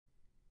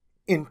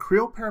In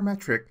Creo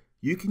Parametric,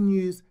 you can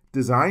use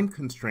design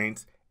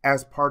constraints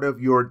as part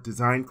of your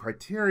design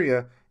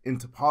criteria in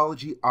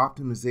Topology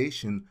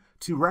Optimization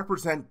to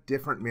represent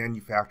different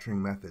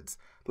manufacturing methods.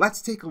 Let's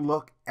take a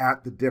look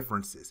at the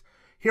differences.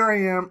 Here I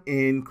am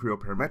in Creo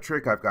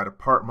Parametric. I've got a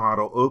part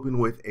model open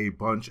with a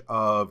bunch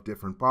of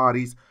different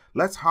bodies.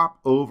 Let's hop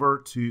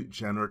over to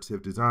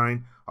Generative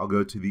Design. I'll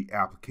go to the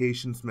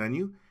Applications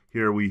menu.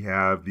 Here we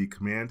have the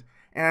command,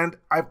 and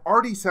I've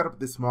already set up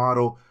this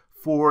model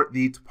for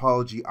the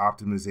topology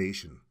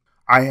optimization.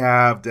 I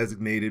have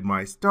designated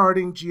my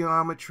starting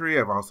geometry.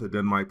 I've also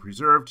done my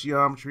preserved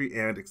geometry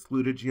and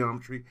excluded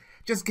geometry.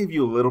 Just give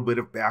you a little bit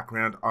of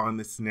background on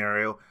this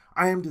scenario.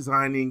 I am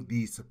designing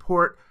the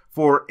support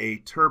for a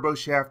turbo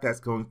shaft that's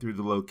going through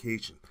the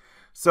location.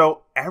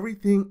 So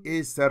everything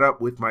is set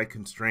up with my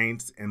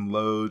constraints and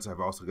loads. I've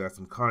also got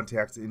some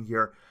contacts in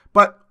here,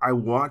 but I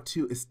want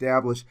to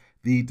establish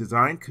the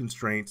design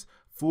constraints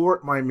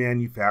for my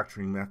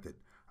manufacturing method.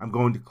 I'm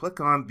going to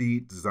click on the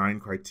design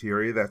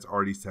criteria that's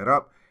already set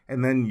up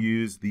and then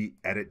use the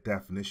edit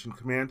definition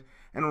command.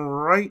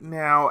 And right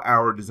now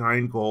our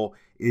design goal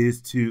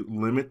is to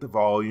limit the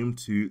volume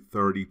to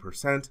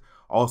 30%.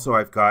 Also,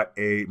 I've got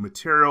a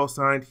material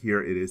assigned.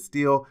 Here it is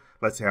steel.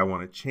 Let's say I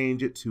want to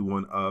change it to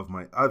one of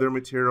my other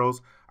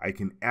materials. I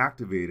can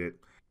activate it.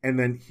 And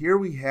then here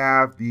we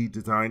have the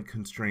design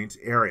constraints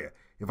area.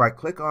 If I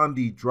click on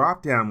the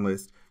drop-down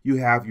list, you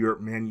have your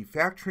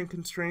manufacturing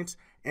constraints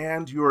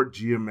and your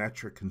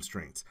geometric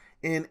constraints.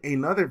 In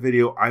another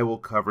video, I will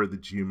cover the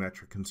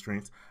geometric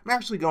constraints. I'm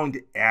actually going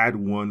to add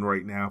one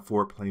right now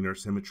for planar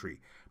symmetry.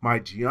 My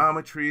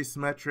geometry is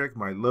symmetric,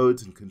 my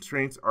loads and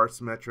constraints are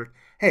symmetric.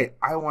 Hey,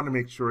 I want to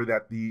make sure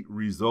that the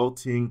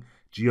resulting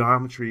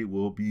geometry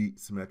will be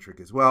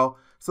symmetric as well.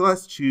 So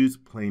let's choose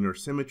planar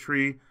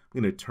symmetry.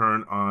 I'm going to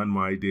turn on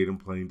my datum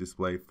plane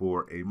display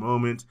for a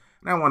moment,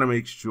 and I want to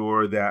make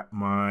sure that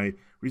my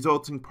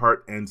resulting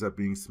part ends up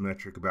being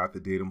symmetric about the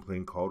datum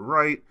plane called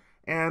right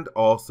and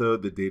also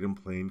the datum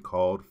plane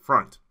called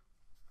front.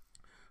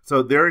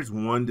 So there is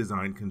one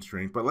design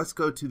constraint, but let's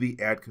go to the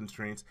add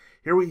constraints.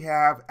 Here we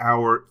have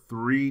our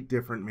three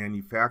different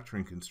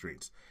manufacturing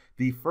constraints.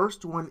 The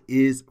first one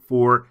is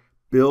for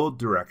build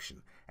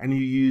direction, and you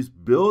use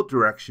build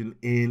direction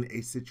in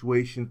a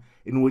situation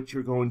in which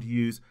you're going to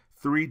use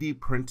 3D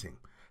printing.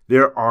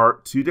 There are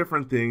two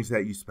different things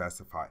that you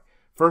specify.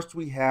 First,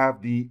 we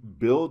have the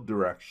build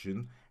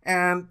direction,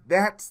 and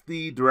that's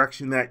the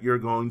direction that you're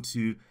going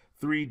to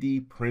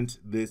 3D print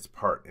this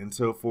part. And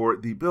so for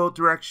the build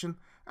direction,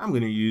 I'm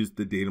going to use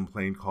the datum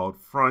plane called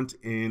front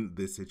in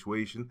this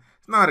situation.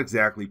 It's not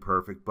exactly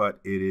perfect, but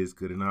it is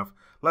good enough.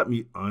 Let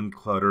me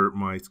unclutter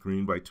my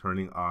screen by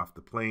turning off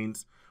the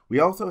planes. We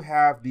also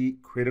have the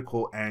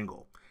critical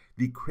angle.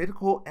 The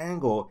critical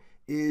angle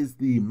is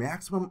the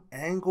maximum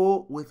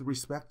angle with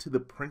respect to the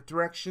print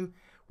direction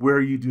where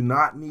you do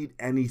not need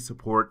any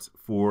supports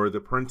for the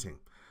printing.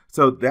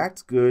 So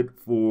that's good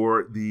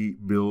for the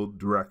build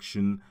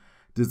direction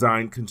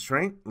design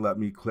constraint. Let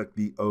me click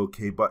the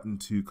OK button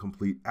to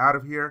complete out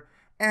of here.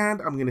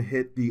 And I'm going to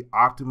hit the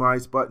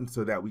optimize button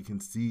so that we can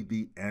see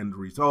the end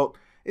result.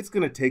 It's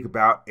going to take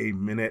about a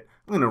minute.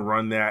 I'm going to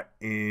run that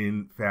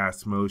in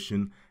fast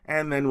motion,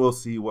 and then we'll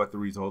see what the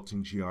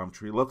resulting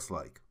geometry looks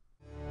like.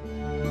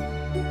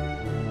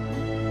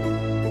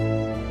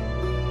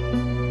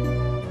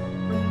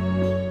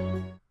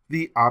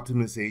 The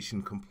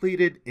optimization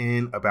completed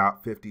in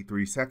about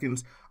 53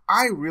 seconds.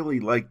 I really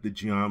like the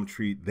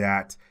geometry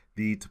that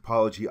the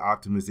topology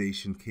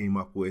optimization came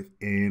up with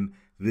in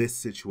this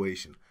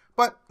situation.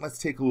 But let's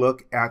take a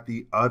look at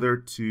the other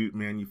two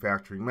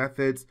manufacturing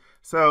methods.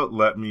 So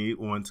let me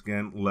once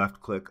again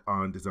left click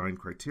on design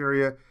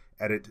criteria,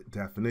 edit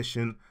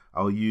definition.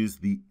 I'll use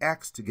the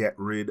X to get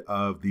rid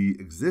of the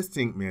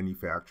existing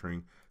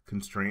manufacturing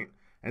constraint.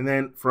 And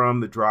then from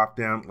the drop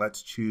down,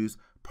 let's choose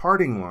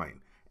parting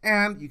line.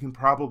 And you can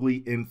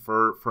probably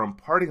infer from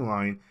parting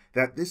line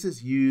that this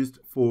is used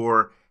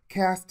for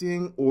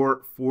casting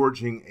or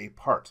forging a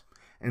part.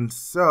 And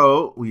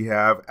so we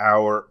have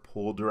our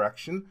pull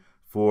direction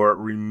for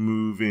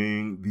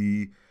removing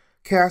the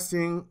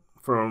casting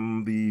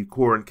from the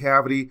core and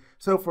cavity.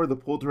 So for the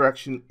pull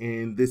direction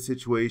in this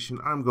situation,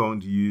 I'm going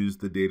to use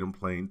the datum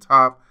plane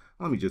top.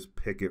 Let me just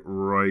pick it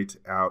right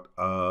out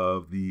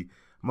of the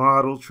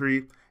model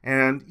tree.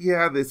 And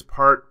yeah, this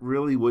part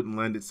really wouldn't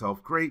lend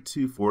itself great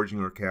to forging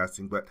or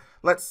casting, but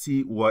let's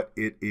see what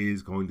it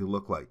is going to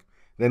look like.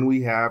 Then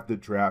we have the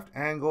draft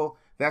angle.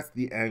 That's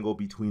the angle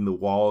between the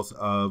walls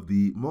of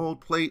the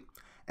mold plate.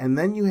 And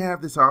then you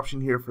have this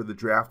option here for the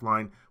draft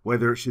line,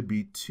 whether it should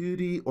be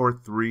 2D or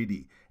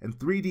 3D. And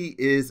 3D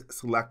is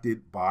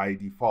selected by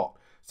default.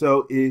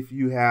 So if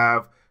you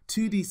have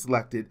 2D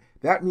selected,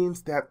 that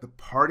means that the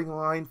parting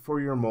line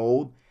for your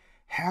mold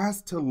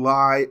has to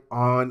lie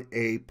on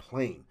a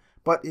plane.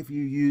 But if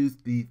you use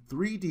the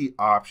 3D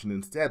option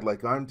instead,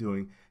 like I'm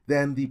doing,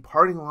 then the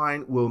parting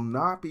line will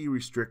not be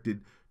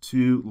restricted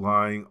to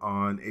lying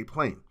on a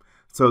plane.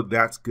 So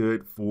that's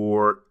good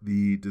for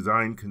the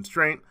design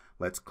constraint.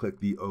 Let's click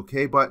the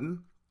OK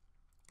button.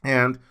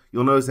 And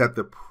you'll notice that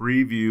the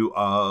preview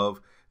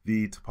of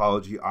the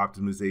topology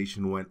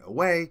optimization went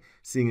away,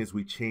 seeing as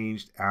we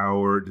changed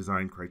our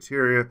design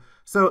criteria.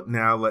 So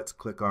now let's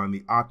click on the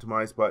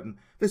Optimize button.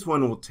 This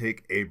one will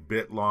take a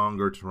bit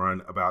longer to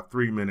run, about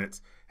 3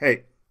 minutes.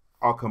 Hey,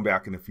 I'll come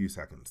back in a few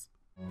seconds.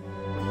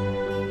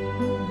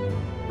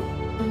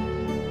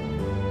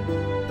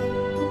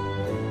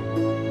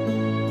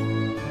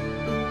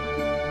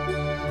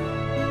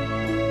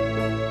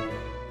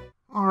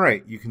 All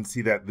right, you can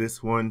see that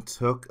this one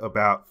took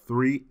about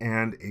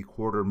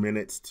 3¼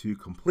 minutes to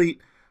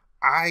complete.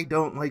 I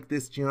don't like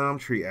this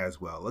geometry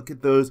as well. Look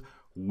at those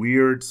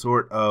weird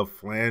sort of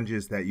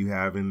flanges that you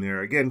have in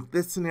there. Again,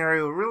 this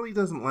scenario really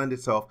doesn't lend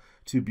itself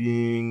to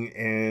being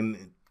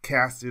an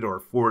casted or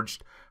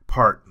forged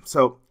part.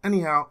 So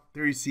anyhow,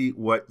 there you see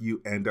what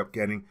you end up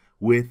getting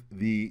with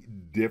the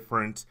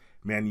different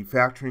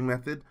manufacturing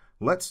method.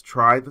 Let's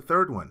try the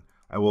third one.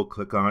 I will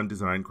click on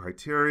Design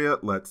Criteria.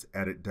 Let's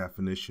edit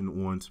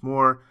definition once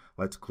more.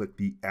 Let's click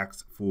the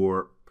X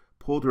for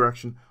pull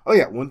direction. Oh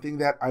yeah, one thing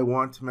that I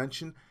want to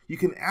mention, you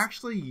can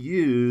actually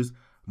use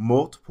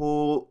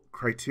multiple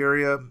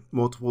criteria,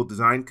 multiple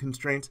design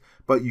constraints,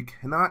 but you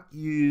cannot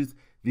use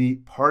the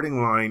parting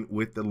line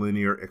with the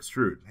linear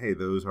extrude. Hey,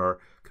 those are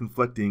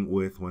conflicting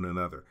with one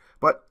another.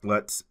 But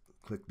let's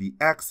click the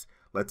X.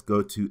 Let's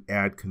go to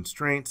Add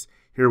Constraints.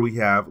 Here we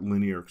have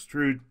linear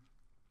extrude.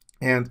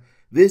 And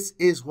this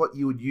is what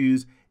you would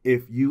use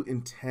if you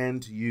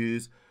intend to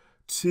use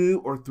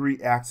 2 or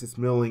 3 axis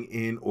milling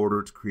in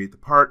order to create the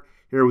part.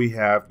 Here we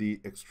have the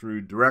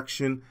extrude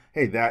direction.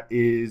 Hey, that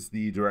is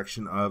the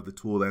direction of the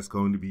tool that's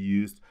going to be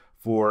used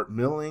for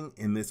milling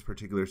in this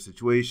particular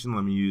situation.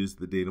 Let me use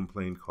the datum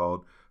plane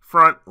called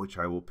front, which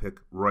I will pick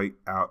right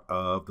out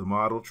of the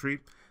model tree.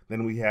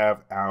 Then we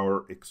have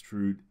our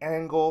extrude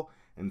angle,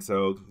 and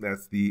so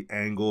that's the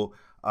angle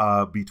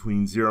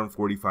between 0 and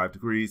 45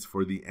 degrees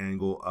for the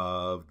angle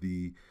of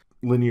the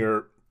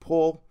linear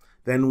pull.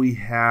 Then we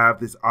have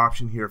this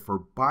option here for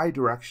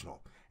bidirectional.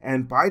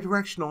 And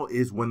bidirectional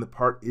is when the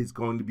part is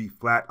going to be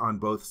flat on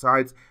both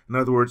sides. In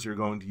other words, you're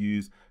going to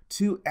use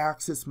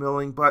 2-axis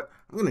milling, but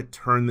I'm going to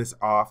turn this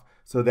off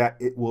so that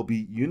it will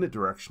be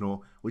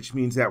unidirectional, which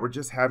means that we're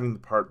just having the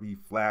part be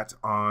flat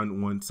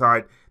on one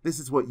side. This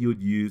is what you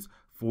would use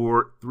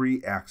for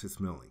 3-axis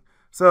milling.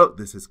 So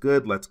this is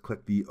good. Let's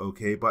click the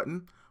OK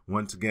button.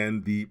 Once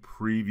again, the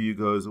preview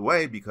goes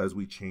away because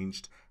we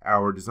changed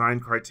our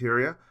design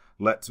criteria.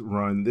 Let's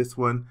run this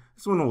one.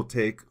 This one will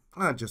take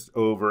just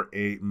over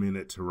a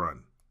minute to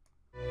run.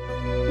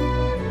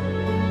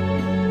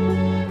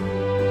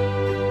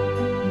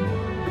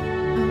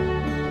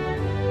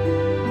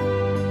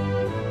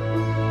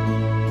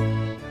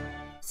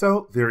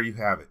 So there you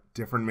have it.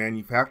 Different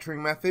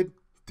manufacturing method,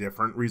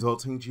 different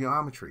resulting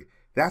geometry.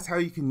 That's how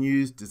you can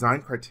use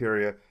design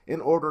criteria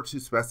in order to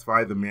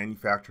specify the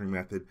manufacturing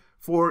method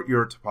for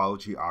your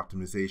topology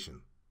optimization.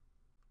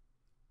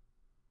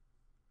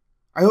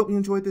 I hope you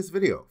enjoyed this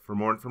video. For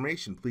more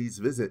information, please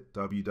visit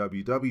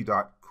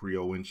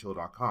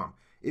www.creowindshield.com.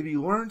 If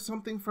you learned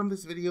something from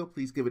this video,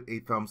 please give it a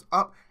thumbs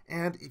up.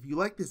 And if you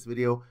like this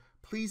video,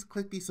 please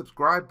click the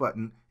subscribe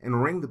button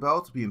and ring the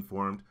bell to be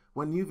informed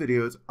when new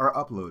videos are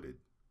uploaded.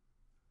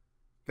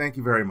 Thank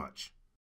you very much.